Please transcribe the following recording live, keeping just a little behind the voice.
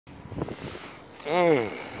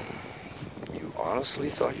You honestly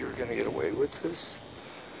thought you were going to get away with this?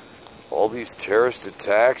 All these terrorist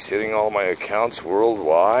attacks hitting all my accounts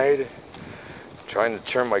worldwide? Trying to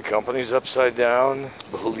turn my companies upside down?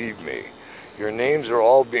 Believe me, your names are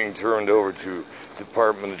all being turned over to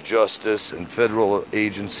Department of Justice and federal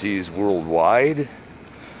agencies worldwide,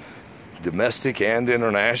 domestic and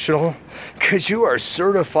international, because you are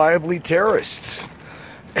certifiably terrorists.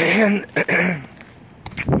 And,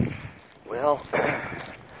 well,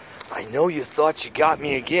 I know you thought you got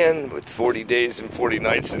me again with 40 days and 40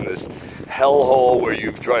 nights in this hellhole where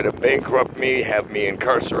you've tried to bankrupt me, have me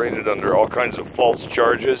incarcerated under all kinds of false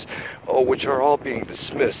charges, which are all being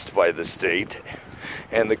dismissed by the state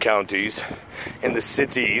and the counties and the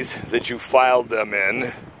cities that you filed them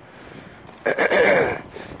in.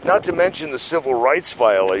 Not to mention the civil rights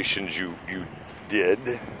violations you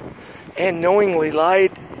did, and knowingly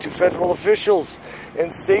lied to federal officials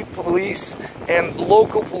and state police and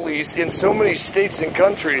local police in so many states and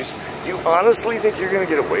countries. Do you honestly think you're going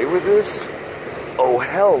to get away with this? Oh,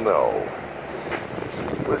 hell no.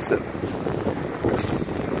 Listen,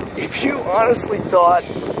 if you honestly thought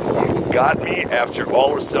you got me after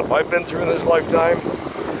all the stuff I've been through in this lifetime,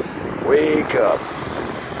 wake up.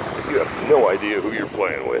 You have no idea who you're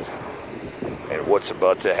playing with. And what's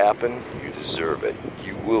about to happen, you deserve it.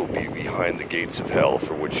 You will be behind the gates of hell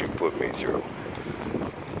for what you put me through.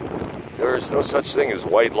 There is no such thing as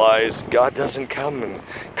white lies. God doesn't come in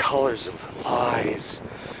colors of lies.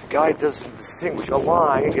 God doesn't distinguish. A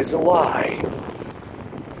lie is a lie.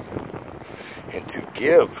 And to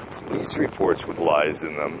give police reports with lies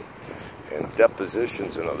in them and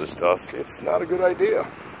depositions and other stuff, it's not a good idea.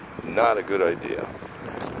 Not a good idea.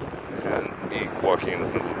 And me walking in the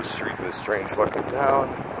middle of the street in this strange fucking town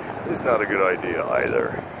is not a good idea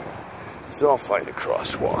either. So I'll find a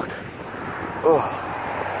crosswalk. Oh,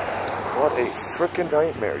 what a frickin'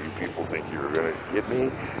 nightmare you people think you were gonna get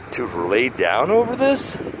me to lay down over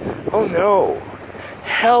this? Oh no.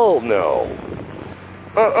 Hell no.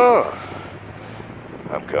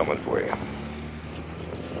 I'm coming for you.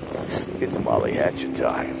 It's Molly Hatchet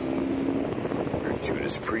time. Your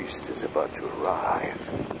Judas Priest is about to arrive.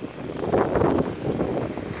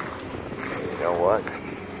 And you know what?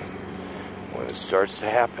 When it starts to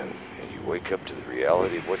happen and you wake up to the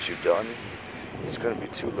reality of what you've done, it's going to be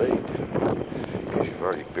too late. Because you've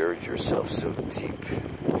already buried yourself so deep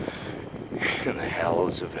in the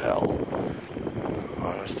hallows of hell.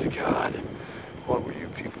 Honest to God, what were you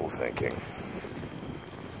people thinking?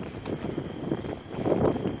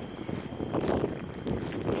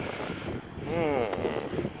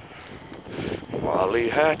 Molly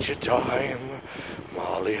Hatchet time.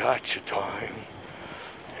 Molly Hatchet time.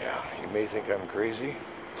 Yeah, you may think I'm crazy,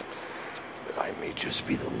 but I may just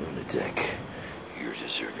be the lunatic you're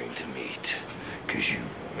deserving to meet, because you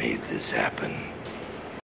made this happen.